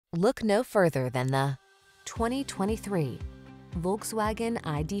Look no further than the 2023 Volkswagen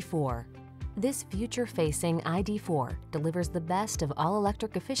ID.4. This future-facing ID.4 delivers the best of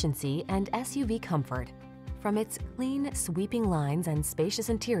all-electric efficiency and SUV comfort. From its clean, sweeping lines and spacious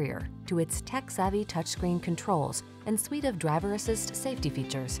interior to its tech-savvy touchscreen controls and suite of driver assist safety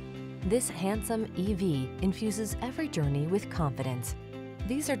features, this handsome EV infuses every journey with confidence.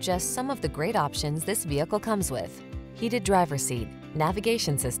 These are just some of the great options this vehicle comes with: heated driver's seat,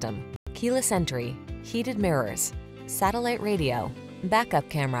 navigation system, keyless entry, heated mirrors, satellite radio, backup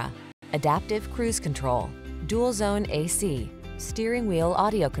camera, adaptive cruise control, dual zone AC, steering wheel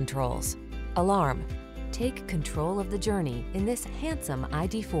audio controls, alarm. Take control of the journey in this handsome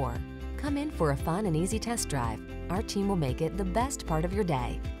ID.4. Come in for a fun and easy test drive. Our team will make it the best part of your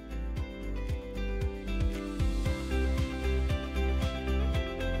day.